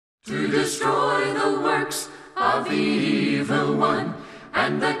to destroy the works of the evil one,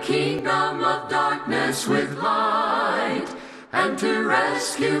 and the kingdom of darkness with light, and to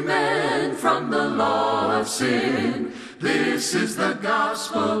rescue men from the law of sin. This is the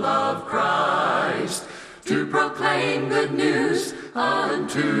gospel of Christ, to proclaim good news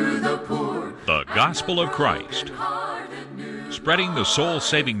unto the poor. The Gospel of Christ, spreading the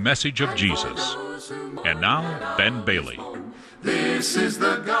soul-saving message of Jesus. And now, Ben Bailey. This is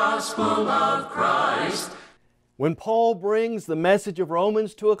the gospel of Christ. When Paul brings the message of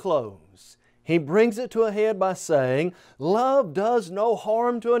Romans to a close, he brings it to a head by saying, love does no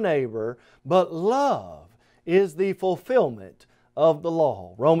harm to a neighbor, but love is the fulfillment of the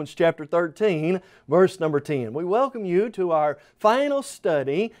law. Romans chapter 13, verse number 10. We welcome you to our final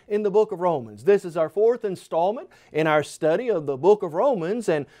study in the book of Romans. This is our fourth installment in our study of the book of Romans,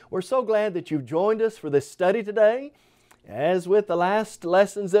 and we're so glad that you've joined us for this study today. As with the last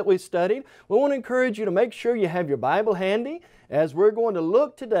lessons that we studied, we want to encourage you to make sure you have your Bible handy, as we're going to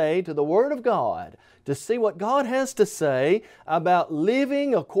look today to the Word of God to see what God has to say about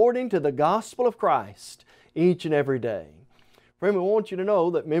living according to the gospel of Christ each and every day. Friend, we want you to know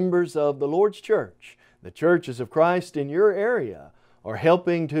that members of the Lord's Church, the churches of Christ in your area, are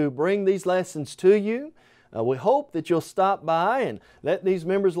helping to bring these lessons to you. We hope that you'll stop by and let these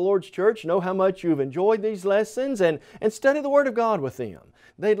members of the Lord's Church know how much you've enjoyed these lessons and study the Word of God with them.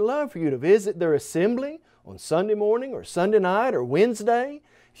 They'd love for you to visit their assembly on Sunday morning or Sunday night or Wednesday.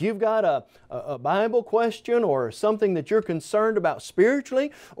 If you've got a Bible question or something that you're concerned about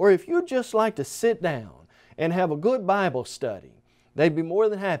spiritually, or if you'd just like to sit down and have a good Bible study, they'd be more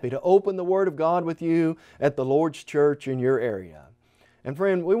than happy to open the Word of God with you at the Lord's Church in your area. And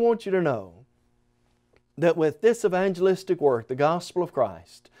friend, we want you to know that with this evangelistic work, the gospel of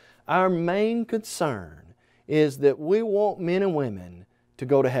Christ, our main concern is that we want men and women to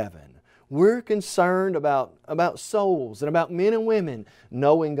go to heaven. We're concerned about souls and about men and women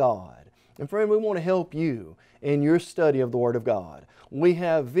knowing God. And friend, we want to help you in your study of the Word of God. We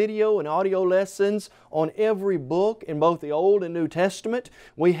have video and audio lessons on every book in both the Old and New Testament.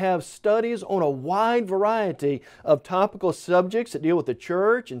 We have studies on a wide variety of topical subjects that deal with the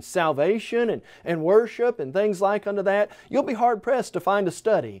church and salvation and worship and things like unto that. You'll be hard-pressed to find a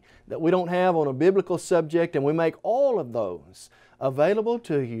study that we don't have on a biblical subject, and we make all of those available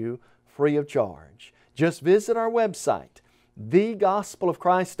to you free of charge. Just visit our website,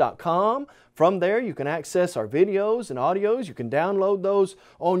 thegospelofchrist.com. From there you can access our videos and audios. You can download those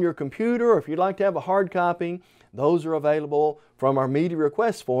on your computer, or if you'd like to have a hard copy, those are available from our media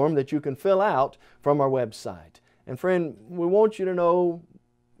request form that you can fill out from our website. And friend, we want you to know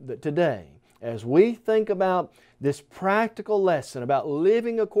that today, as we think about this practical lesson about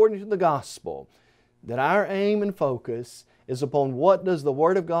living according to the gospel, that our aim and focus is upon what does the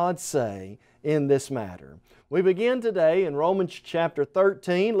Word of God say in this matter. We begin today in Romans chapter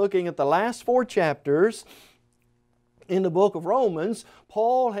 13, looking at the last 4 chapters in the book of Romans.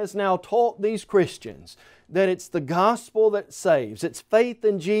 Paul has now taught these Christians that it's the gospel that saves. It's faith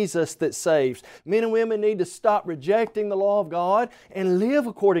in Jesus that saves. Men and women need to stop rejecting the law of God and live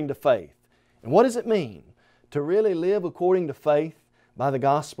according to faith. And what does it mean to really live according to faith by the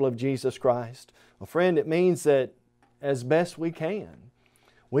gospel of Jesus Christ? Well, friend, it means that as best we can,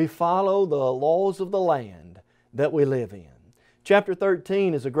 we follow the laws of the land that we live in. Chapter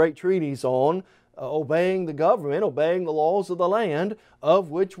 13 is a great treatise on obeying the government, obeying the laws of the land of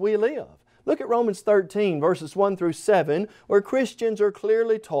which we live. Look at Romans 13, verses 1 through 7, where Christians are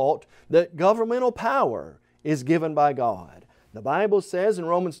clearly taught that governmental power is given by God. The Bible says in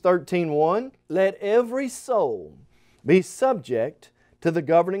Romans 13:1, let every soul be subject to the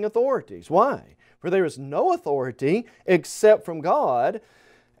governing authorities. Why? For there is no authority except from God,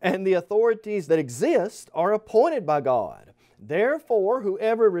 and the authorities that exist are appointed by God. Therefore,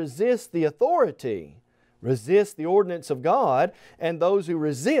 whoever resists the authority resists the ordinance of God, and those who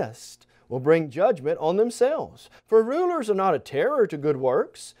resist will bring judgment on themselves. For rulers are not a terror to good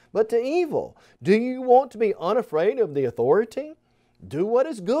works, but to evil. Do you want to be unafraid of the authority? Do what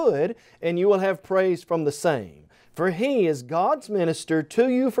is good, and you will have praise from the same. For He is God's minister to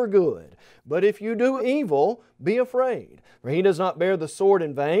you for good. But if you do evil, be afraid. For He does not bear the sword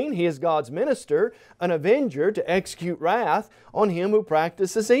in vain. He is God's minister, an avenger to execute wrath on him who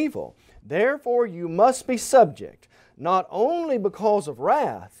practices evil. Therefore you must be subject, not only because of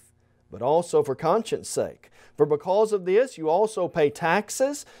wrath, but also for conscience sake. For because of this you also pay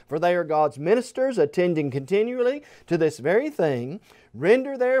taxes, for they are God's ministers, attending continually to this very thing.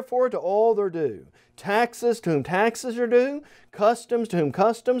 Render therefore to all their due. Taxes to whom taxes are due, customs to whom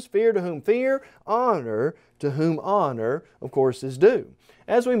customs, fear to whom fear, honor to whom honor, of course, is due.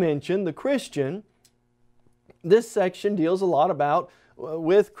 As we mentioned, the Christian, this section deals a lot about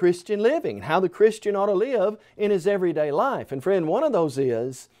with Christian living and how the Christian ought to live in his everyday life. And friend, one of those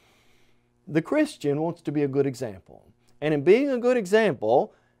is the Christian wants to be a good example. And in being a good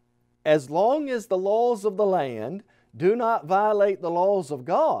example, as long as the laws of the land do not violate the laws of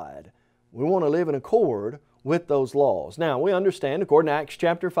God, we want to live in accord with those laws. Now, we understand, according to Acts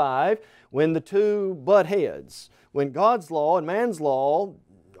chapter 5, when the two butt heads, when God's law and man's law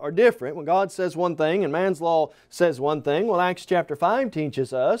are different, when God says one thing and man's law says one thing, well, Acts chapter 5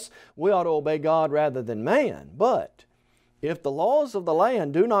 teaches us we ought to obey God rather than man. But if the laws of the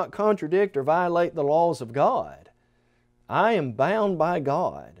land do not contradict or violate the laws of God, I am bound by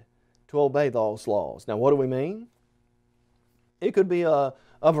God to obey those laws. Now, what do we mean? It could be a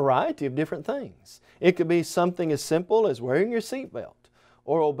variety of different things. It could be something as simple as wearing your seatbelt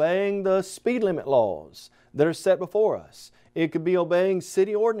or obeying the speed limit laws that are set before us. It could be obeying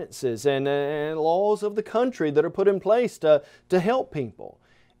city ordinances and laws of the country that are put in place to help people.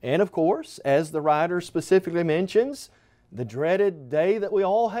 And of course, as the writer specifically mentions, the dreaded day that we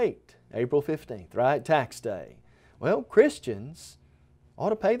all hate, April 15th, right? Tax day. Well, Christians ought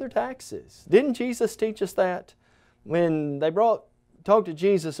to pay their taxes. Didn't Jesus teach us that? When they talked to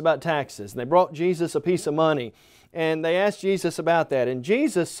Jesus about taxes, and they brought Jesus a piece of money, and they asked Jesus about that, and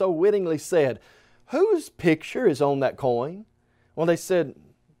Jesus so wittingly said, "Whose picture is on that coin?" Well, they said,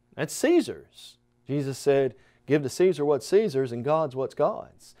 "That's Caesar's." Jesus said, "Give to Caesar what's Caesar's and God's what's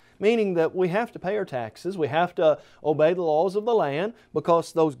God's." Meaning that we have to pay our taxes, we have to obey the laws of the land,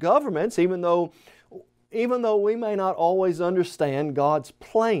 because those governments, even though we may not always understand God's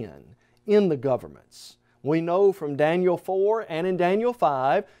plan in the governments, we know from Daniel 4 and in Daniel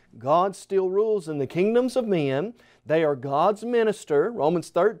 5, God still rules in the kingdoms of men. They are God's minister, Romans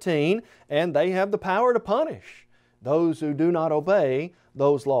 13, and they have the power to punish those who do not obey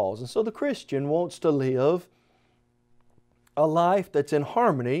those laws. And so the Christian wants to live a life that's in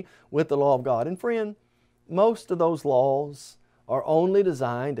harmony with the law of God. And friend, most of those laws are only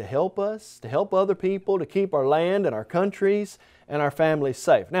designed to help us, to help other people, to keep our land and our countries and our families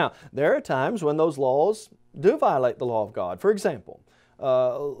safe. Now, there are times when those laws do violate the law of God. For example,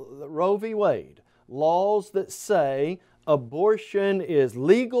 Roe v. Wade, laws that say abortion is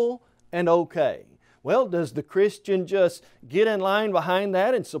legal and okay. Well, does the Christian just get in line behind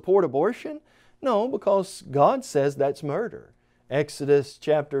that and support abortion? No, because God says that's murder. Exodus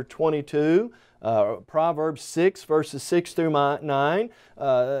chapter 22, Proverbs 6, verses 6 through 9,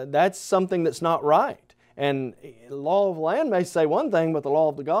 that's something that's not right. And the law of the land may say one thing, but the law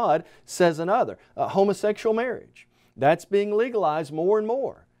of the God says another. Homosexual marriage, that's being legalized more and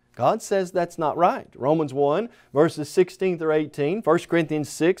more. God says that's not right. Romans 1, verses 16 through 18, 1 Corinthians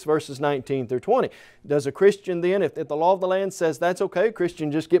 6, verses 19 through 20. Does a Christian then, if the law of the land says that's okay, a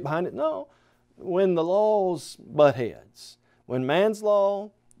Christian just get behind it? No. When the laws butt heads, when man's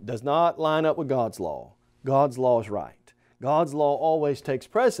law does not line up with God's law is right. God's law always takes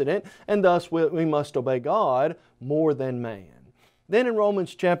precedent, and thus we must obey God more than man. Then in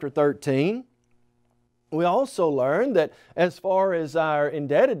Romans chapter 13, we also learn that as far as our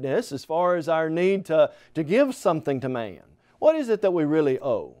indebtedness, as far as our need to give something to man, what is it that we really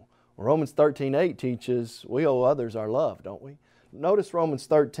owe? Romans 13:8 teaches we owe others our love, don't we? Notice Romans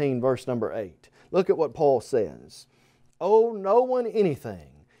 13, verse number 8. Look at what Paul says. "Owe no one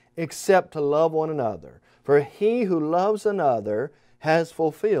anything except to love one another, for he who loves another has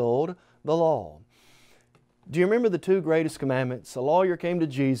fulfilled the law." Do you remember the two greatest commandments? A lawyer came to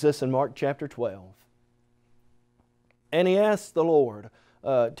Jesus in Mark chapter 12. And he asked the Lord,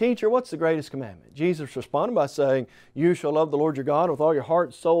 "Teacher, what's the greatest commandment?" Jesus responded by saying, "You shall love the Lord your God with all your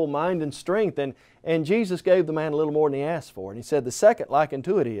heart, soul, mind, and strength." And Jesus gave the man a little more than he asked for. And he said, "The second like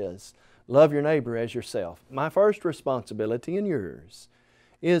unto it is, love your neighbor as yourself." My first responsibility and yours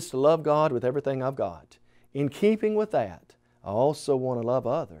is to love God with everything I've got. In keeping with that, I also want to love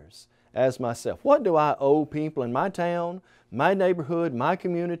others as myself. What do I owe people in my town, my neighborhood, my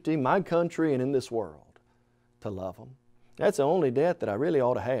community, my country, and in this world? To love them. That's the only debt that I really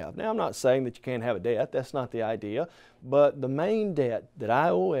ought to have. Now, I'm not saying that you can't have a debt. That's not the idea. But the main debt that I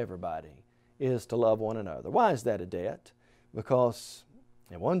owe everybody is to love one another. Why is that a debt? Because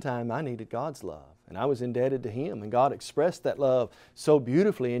at one time I needed God's love, and I was indebted to Him, and God expressed that love so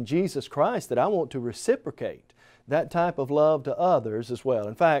beautifully in Jesus Christ that I want to reciprocate that type of love to others as well.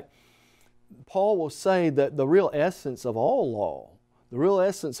 In fact, Paul will say that the real essence of all law, the real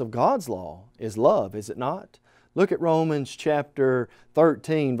essence of God's law is love, is it not? Look at Romans chapter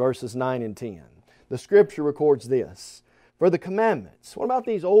 13, verses 9 and 10. The Scripture records this. For the commandments, what about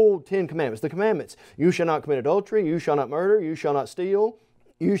these old 10 commandments? The commandments, you shall not commit adultery, you shall not murder, you shall not steal,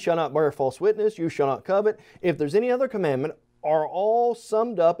 You shall not bear false witness, you shall not covet. If there's any other commandment, are all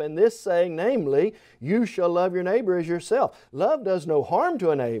summed up in this saying, namely, you shall love your neighbor as yourself. Love does no harm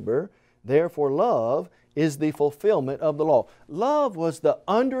to a neighbor, therefore love is the fulfillment of the law. Love was the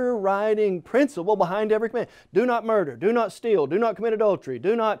underwriting principle behind every command. Do not murder, do not steal, do not commit adultery,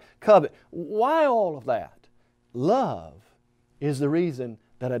 do not covet. Why all of that? Love is the reason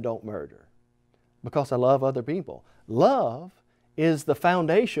that I don't murder, because I love other people. Love is the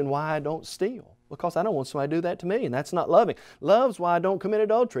foundation why I don't steal, because I don't want somebody to do that to me, and that's not loving. Love's why I don't commit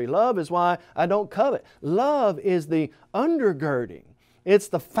adultery. Love is why I don't covet. Love is the undergirding. It's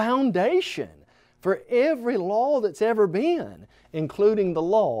the foundation for every law that's ever been, including the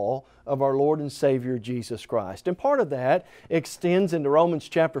law of our Lord and Savior Jesus Christ. And part of that extends into Romans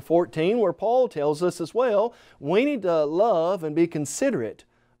chapter 14, where Paul tells us as well, we need to love and be considerate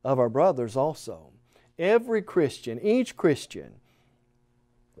of our brothers also. Every Christian, each Christian,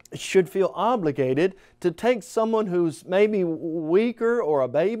 should feel obligated to take someone who's maybe weaker or a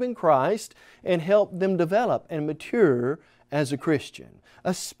babe in Christ and help them develop and mature as a Christian,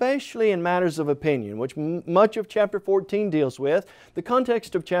 especially in matters of opinion, which much of chapter 14 deals with. The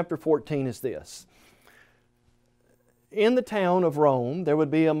context of chapter 14 is this. In the town of Rome, there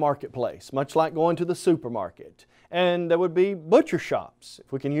would be a marketplace, much like going to the supermarket. And there would be butcher shops,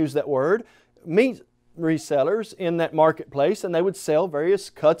 if we can use that word, meat resellers in that marketplace, and they would sell various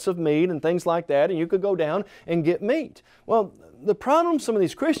cuts of meat and things like that, and you could go down and get meat. Well, the problem some of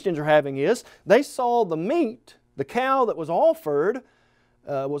these Christians are having is they saw the meat, the cow that was offered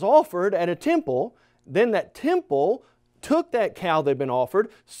at a temple. Then that temple took that cow that had been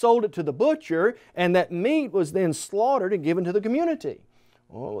offered, sold it to the butcher, and that meat was then slaughtered and given to the community.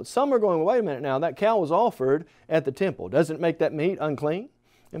 Well, some are going, wait a minute now, that cow was offered at the temple. Doesn't it make that meat unclean?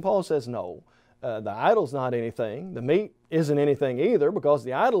 And Paul says no. The idol's not anything. The meat isn't anything either, because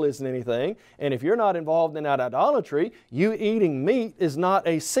the idol isn't anything. And if you're not involved in that idolatry, you eating meat is not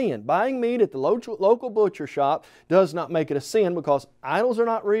a sin. Buying meat at the local butcher shop does not make it a sin, because idols are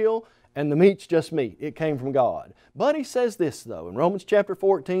not real and the meat's just meat. It came from God. But he says this though, in Romans chapter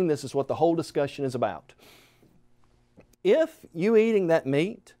 14, this is what the whole discussion is about. If you eating that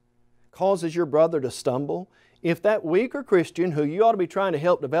meat causes your brother to stumble, if that weaker Christian who you ought to be trying to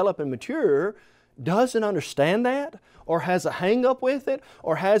help develop and mature doesn't understand that, or has a hang up with it,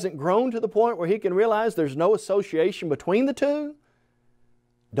 or hasn't grown to the point where he can realize there's no association between the two,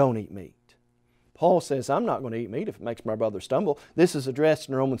 don't eat meat. Paul says, I'm not going to eat meat if it makes my brother stumble. This is addressed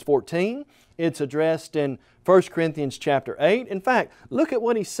in Romans 14. It's addressed in 1 Corinthians chapter 8. In fact, look at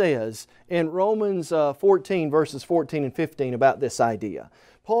what he says in Romans 14 verses 14 and 15 about this idea.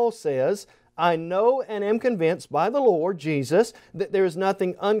 Paul says, I know and am convinced by the Lord Jesus that there is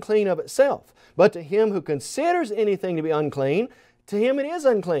nothing unclean of itself. But to him who considers anything to be unclean, to him it is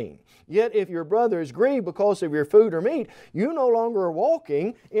unclean. Yet if your brother is grieved because of your food or meat, you no longer are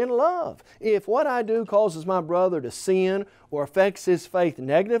walking in love. If what I do causes my brother to sin or affects his faith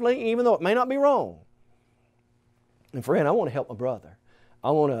negatively, even though it may not be wrong, and friend, I want to help my brother.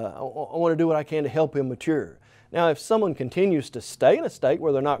 I want to do what I can to help him mature. Now, if someone continues to stay in a state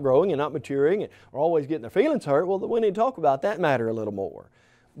where they're not growing and not maturing and are always getting their feelings hurt, well, we need to talk about that matter a little more.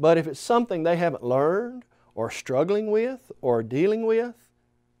 But if it's something they haven't learned or struggling with or dealing with,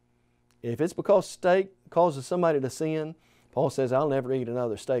 if it's because steak causes somebody to sin, Paul says, I'll never eat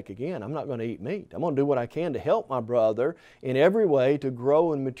another steak again. I'm not going to eat meat. I'm going to do what I can to help my brother in every way to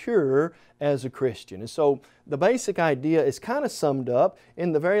grow and mature as a Christian. And so the basic idea is kind of summed up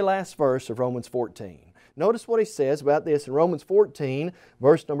in the very last verse of Romans 14. Notice what he says about this in Romans 14,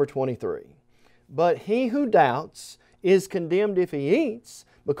 verse number 23. But he who doubts is condemned if he eats,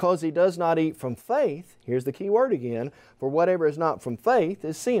 because he does not eat from faith. Here's the key word again. For whatever is not from faith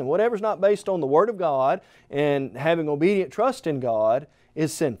is sin. Whatever is not based on the Word of God and having obedient trust in God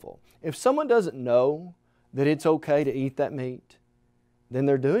is sinful. If someone doesn't know that it's okay to eat that meat, then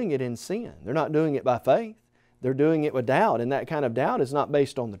they're doing it in sin. They're not doing it by faith. They're doing it with doubt, and that kind of doubt is not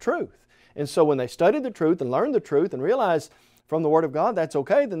based on the truth. And so when they study the truth and learn the truth and realize from the Word of God that's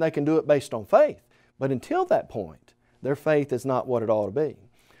okay, then they can do it based on faith. But until that point, their faith is not what it ought to be.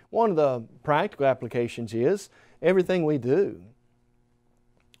 One of the practical applications is everything we do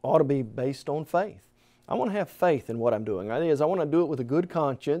ought to be based on faith. I want to have faith in what I'm doing. That is, I want to do it with a good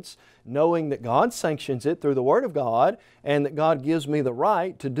conscience, knowing that God sanctions it through the Word of God and that God gives me the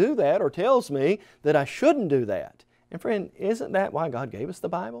right to do that or tells me that I shouldn't do that. And friend, isn't that why God gave us the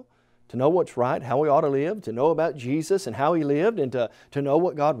Bible? To know what's right, how we ought to live, to know about Jesus and how He lived, and to know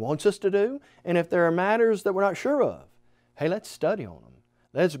what God wants us to do. And if there are matters that we're not sure of, hey, let's study on them.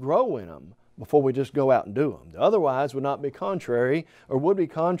 Let's grow in them before we just go out and do them. Otherwise would not be contrary, or would be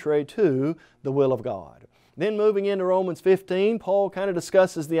contrary to the will of God. Then moving into Romans 15, Paul kind of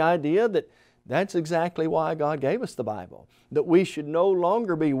discusses the idea that that's exactly why God gave us the Bible. That we should no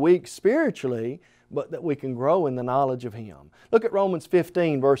longer be weak spiritually, but that we can grow in the knowledge of Him. Look at Romans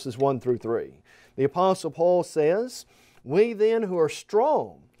 15 verses 1 through 3. The Apostle Paul says, "We then who are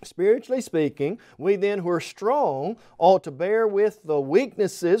strong, spiritually speaking, we then who are strong ought to bear with the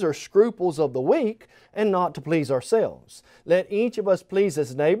weaknesses or scruples of the weak and not to please ourselves. Let each of us please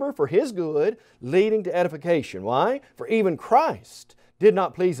his neighbor for his good, leading to edification." Why? "For even Christ did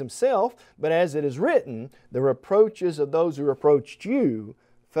not please Himself, but as it is written, the reproaches of those who reproached you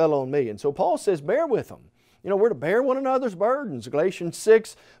fell on me." And so Paul says, bear with them. You know, we're to bear one another's burdens. Galatians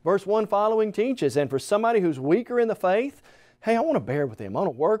 6 verse 1 following teaches, and for somebody who's weaker in the faith, hey, I want to bear with them. I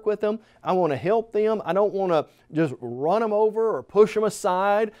want to work with them. I want to help them. I don't want to just run them over or push them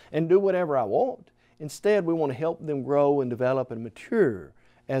aside and do whatever I want. Instead, we want to help them grow and develop and mature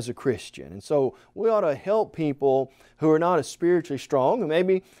as a Christian. And so we ought to help people who are not as spiritually strong.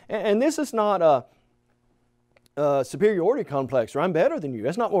 And this is not a superiority complex, or I'm better than you.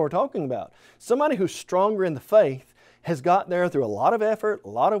 That's not what we're talking about. Somebody who's stronger in the faith has got there through a lot of effort, a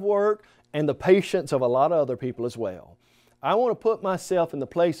lot of work, and the patience of a lot of other people as well. I want to put myself in the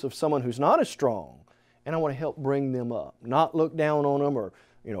place of someone who's not as strong, and I want to help bring them up, not look down on them or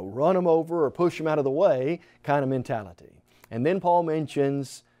run them over or push them out of the way kind of mentality. And then Paul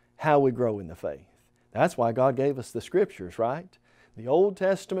mentions how we grow in the faith. That's why God gave us the Scriptures, right? The Old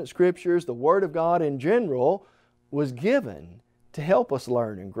Testament Scriptures, the Word of God in general, was given to help us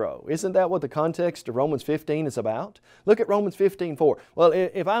learn and grow. Isn't that what the context of Romans 15 is about? Look at Romans 15:4. Well,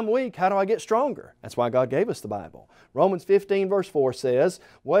 if I'm weak, how do I get stronger? That's why God gave us the Bible. Romans 15 verse 4 says,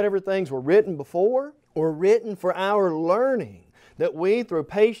 "Whatever things were written before were written for our learning, that we through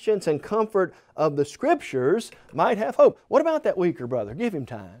patience and comfort of the Scriptures might have hope." What about that weaker brother? Give him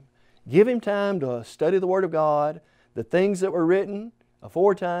time. Give him time to study the Word of God. The things that were written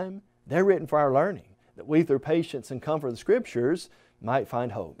aforetime, they're written for our learning, that we through patience and comfort of the Scriptures might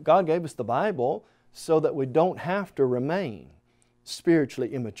find hope. God gave us the Bible so that we don't have to remain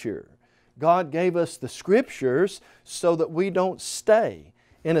spiritually immature. God gave us the Scriptures so that we don't stay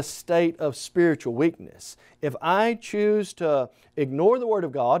in a state of spiritual weakness. If I choose to ignore the Word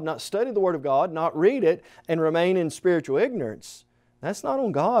of God, not study the Word of God, not read it, and remain in spiritual ignorance, that's not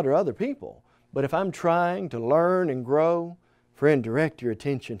on God or other people. But if I'm trying to learn and grow, friend, direct your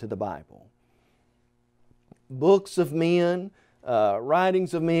attention to the Bible. Books of men,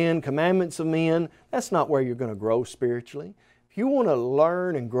 writings of men, commandments of men, that's not where you're going to grow spiritually. If you want to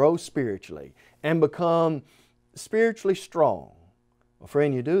learn and grow spiritually and become spiritually strong, well,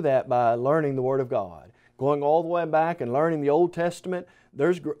 friend, you do that by learning the Word of God. Going all the way back and learning the Old Testament.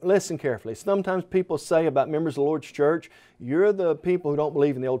 Listen carefully. Sometimes people say about members of the Lord's church, you're the people who don't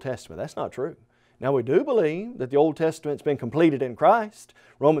believe in the Old Testament. That's not true. Now we do believe that the Old Testament's been completed in Christ.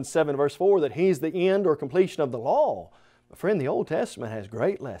 Romans 7 verse 4, that He's the end or completion of the law. But friend, the Old Testament has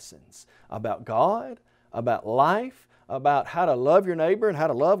great lessons about God, about life, about how to love your neighbor and how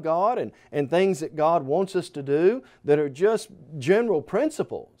to love God, and things that God wants us to do that are just general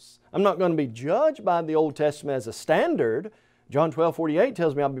principles. I'm not going to be judged by the Old Testament as a standard. John 12:48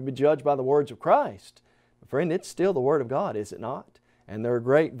 tells me I'll be judged by the words of Christ. But friend, it's still the Word of God, is it not? And there are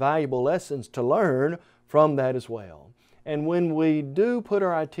great valuable lessons to learn from that as well. And when we do put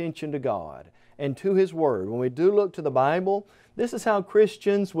our attention to God and to His Word, when we do look to the Bible, this is how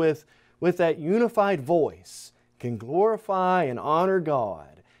Christians with that unified voice can glorify and honor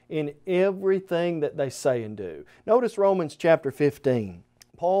God in everything that they say and do. Notice Romans chapter 15.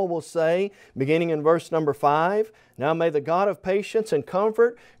 Paul will say, beginning in verse number 5, "Now may the God of patience and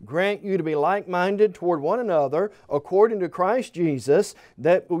comfort grant you to be like-minded toward one another according to Christ Jesus,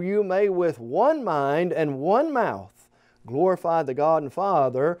 that you may with one mind and one mouth glorify the God and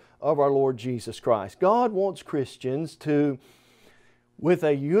Father of our Lord Jesus Christ." God wants Christians to, with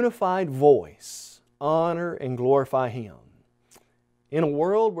a unified voice, honor and glorify Him. In a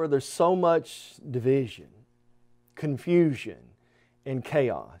world where there's so much division, confusion, and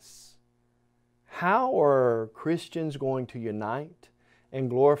chaos, how are Christians going to unite and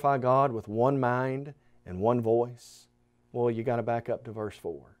glorify God with one mind and one voice? Well, you got to back up to verse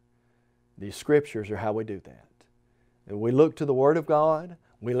 4. The Scriptures are how we do that. And we look to the Word of God,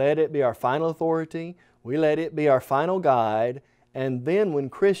 we let it be our final authority, we let it be our final guide, and then when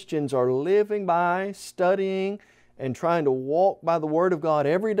Christians are living by, studying, and trying to walk by the Word of God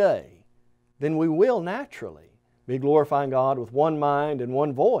every day, then we will naturally be glorifying God with one mind and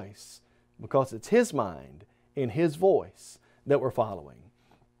one voice, because it's His mind and His voice that we're following.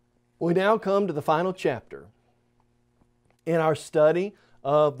 We now come to the final chapter in our study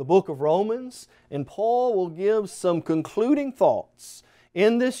of the book of Romans, and Paul will give some concluding thoughts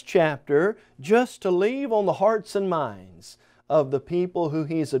in this chapter just to leave on the hearts and minds of the people who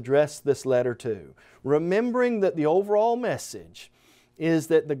he's addressed this letter to, remembering that the overall message is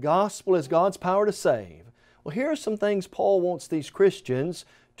that the gospel is God's power to save. Well, here are some things Paul wants these Christians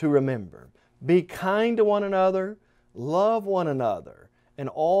to remember. Be kind to one another, love one another, and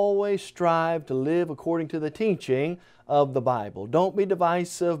always strive to live according to the teaching of the Bible. Don't be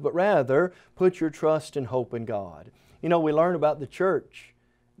divisive, but rather put your trust and hope in God. You know, we learn about the church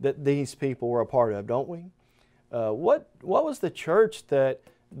that these people were a part of, don't we? What was the church that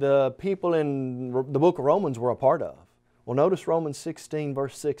the people in the book of Romans were a part of? Well, notice Romans 16,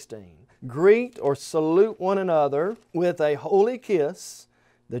 verse 16. Greet or salute one another with a holy kiss.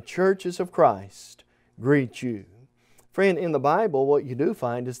 The churches of Christ greet you. Friend, in the Bible, what you do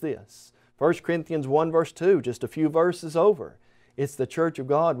find is this. 1 Corinthians 1, verse 2, just a few verses over. It's the church of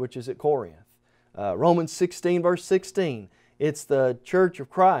God which is at Corinth. Romans 16, verse 16. It's the church of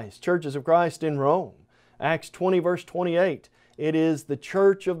Christ, churches of Christ in Rome. Acts 20, verse 28. It is the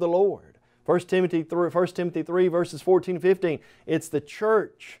church of the Lord. 1 Timothy 3, verses 14 and 15. It's the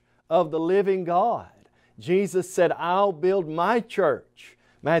church of the living God. Jesus said, I'll build my church.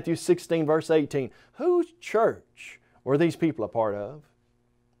 Matthew 16, verse 18. Whose church were these people a part of?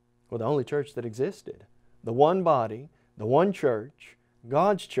 Well, the only church that existed. The one body, the one church,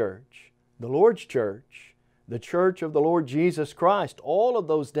 God's church, the Lord's church, the church of the Lord Jesus Christ. All of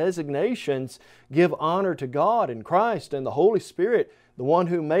those designations give honor to God and Christ and the Holy Spirit, the one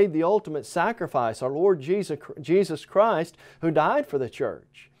who made the ultimate sacrifice, our Lord Jesus Christ, who died for the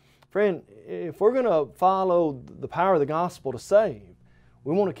church. Friend, if we're going to follow the power of the gospel to save,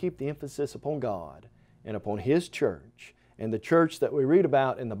 we want to keep the emphasis upon God and upon His church, and the church that we read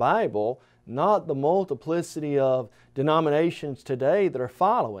about in the Bible, not the multiplicity of denominations today that are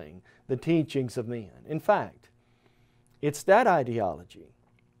following the teachings of men. In fact, it's that ideology,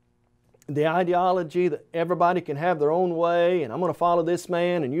 the ideology that everybody can have their own way, and I'm going to follow this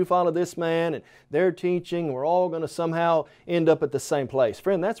man and you follow this man and their teaching, and we're all going to somehow end up at the same place.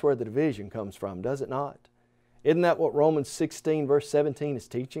 Friend, that's where the division comes from, does it not? Isn't that what Romans 16 verse 17 is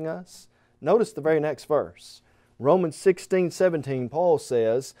teaching us? Notice the very next verse. Romans 16, 17, Paul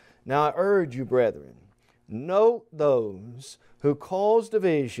says, Now I urge you, brethren, note those who cause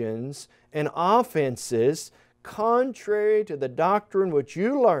divisions and offenses contrary to the doctrine which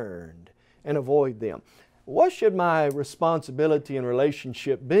you learned, and avoid them. What should my responsibility and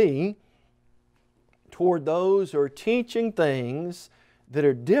relationship be toward those who are teaching things that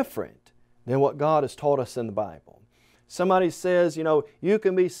are different than what God has taught us in the Bible? Somebody says, you know, you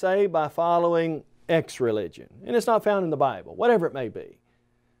can be saved by following X religion, and it's not found in the Bible, whatever it may be.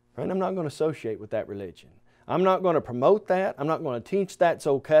 Friend, I'm not going to associate with that religion. I'm not going to promote that. I'm not going to teach that's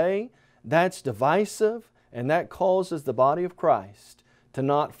okay. That's divisive, and that causes the body of Christ to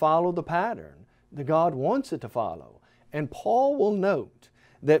not follow the pattern that God wants it to follow. And Paul will note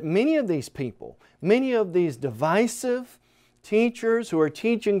that many of these people, many of these divisive teachers who are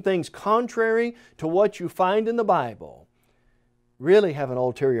teaching things contrary to what you find in the Bible, really have an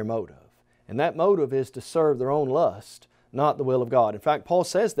ulterior motive. And that motive is to serve their own lust, not the will of God. In fact, Paul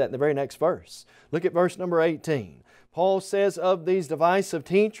says that in the very next verse. Look at verse number 18. Paul says of these divisive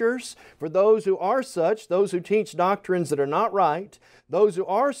teachers, for those who are such, those who teach doctrines that are not right, those who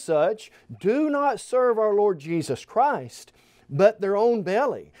are such do not serve our Lord Jesus Christ, but their own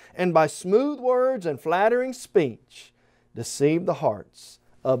belly, and by smooth words and flattering speech deceive the hearts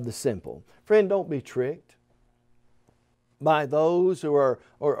of the simple. Friend, don't be tricked by those who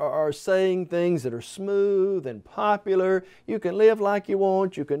are saying things that are smooth and popular. You can live like you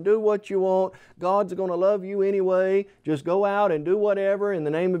want. You can do what you want. God's going to love you anyway. Just go out and do whatever in the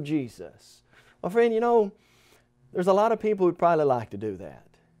name of Jesus. Well, friend, you know, there's a lot of people who'd probably like to do that.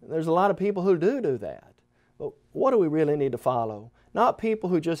 There's a lot of people who do that. But what do we really need to follow? Not people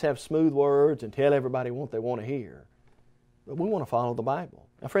who just have smooth words and tell everybody what they want to hear. But we want to follow the Bible.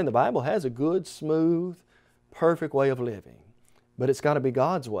 Now, friend, the Bible has a good, smooth, perfect way of living, but it's got to be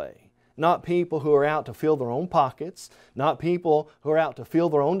God's way. Not people who are out to fill their own pockets, not people who are out to fill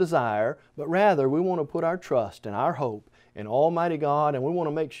their own desire, but rather we want to put our trust and our hope in Almighty God, and we want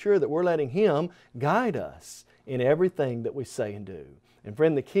to make sure that we're letting Him guide us in everything that we say and do. And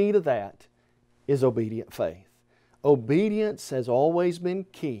friend, the key to that is obedient faith. Obedience has always been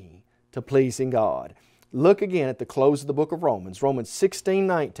key to pleasing God. Look again at the close of the book of Romans, Romans 16,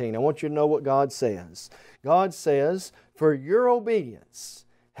 19. I want you to know what God says. God says, for your obedience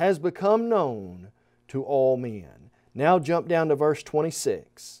has become known to all men. Now jump down to verse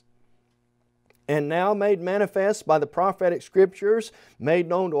 26. and now made manifest by the prophetic Scriptures, made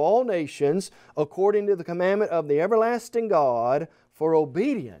known to all nations, according to the commandment of the everlasting God, for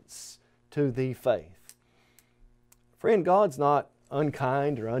obedience to thee faith. Friend, God's not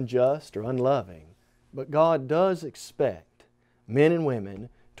unkind or unjust or unloving, but God does expect men and women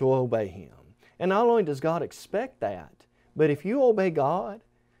to obey Him. And not only does God expect that, but if you obey God,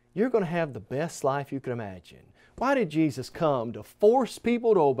 you're going to have the best life you could imagine. Why did Jesus come? To force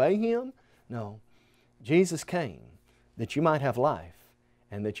people to obey Him? No. Jesus came that you might have life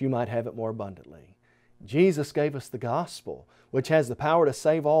and that you might have it more abundantly. Jesus gave us the gospel, which has the power to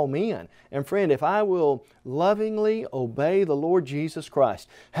save all men. And friend, if I will lovingly obey the Lord Jesus Christ,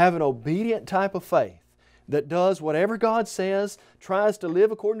 have an obedient type of faith that does whatever God says, tries to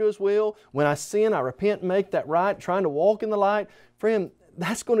live according to His will, when I sin, I repent and make that right, trying to walk in the light, friend,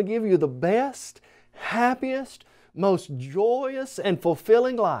 that's going to give you the best, happiest, most joyous and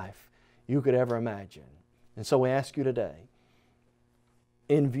fulfilling life you could ever imagine. And so we ask you today,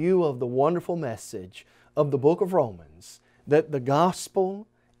 in view of the wonderful message of the book of Romans, that the gospel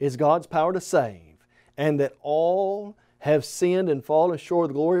is God's power to save, and that all have sinned and fallen short of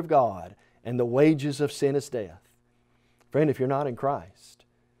the glory of God, and the wages of sin is death. Friend, if you're not in Christ,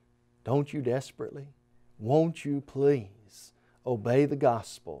 don't you desperately, won't you please obey the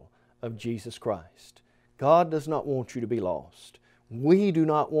gospel of Jesus Christ? God does not want you to be lost. We do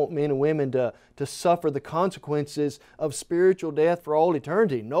not want men and women to suffer the consequences of spiritual death for all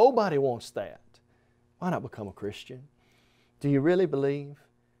eternity. Nobody wants that. Why not become a Christian? Do you really believe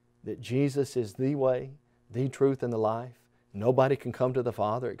that Jesus is the way, the truth, and the life? Nobody can come to the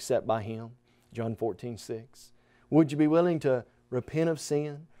Father except by Him. John 14:6. Would you be willing to repent of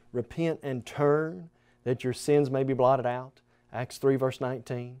sin, repent and turn, that your sins may be blotted out? Acts 3 verse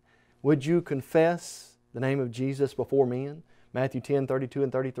 19. Would you confess the name of Jesus before men? Matthew 10:32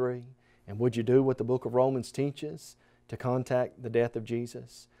 and 33. And would you do what the book of Romans teaches to contact the death of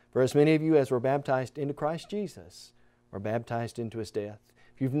Jesus? For as many of you as were baptized into Christ Jesus were baptized into His death.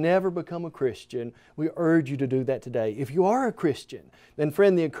 If you've never become a Christian, we urge you to do that today. If you are a Christian, then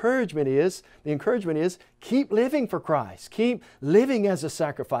friend, the encouragement is keep living for Christ. Keep living as a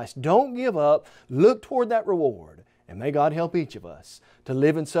sacrifice. Don't give up. Look toward that reward. And may God help each of us to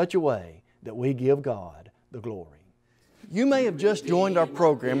live in such a way that we give God the glory. You may have just joined our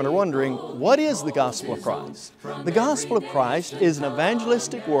program and are wondering, what is the Gospel of Christ? The Gospel of Christ is an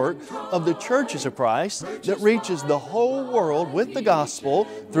evangelistic work of the churches of Christ that reaches the whole world with the Gospel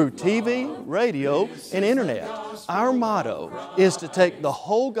through TV, radio, and Internet. Our motto is to take the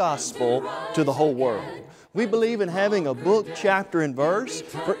whole Gospel to the whole world. We believe in having a book, chapter, and verse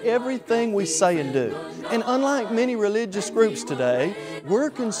for everything we say and do. And unlike many religious groups today, we're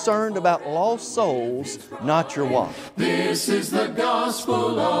concerned about lost souls, not your wife. This is the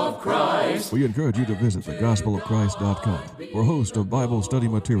gospel of Christ. We encourage you to visit thegospelofchrist.com for a host of Bible study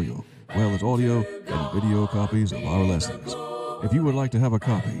material, well as audio and video copies of our lessons. If you would like to have a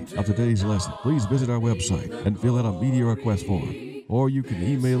copy of today's lesson, please visit our website and fill out a media request form. Or you can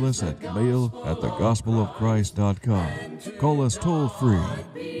email us at mail@thegospelofchrist.com. Call us toll-free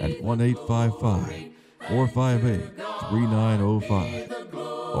at 1-855-458-3905.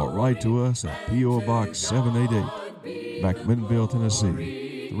 Or write to us at P.O. Box 788, McMinnville,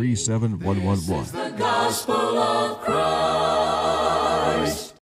 Tennessee, 37111. The gospel of Christ.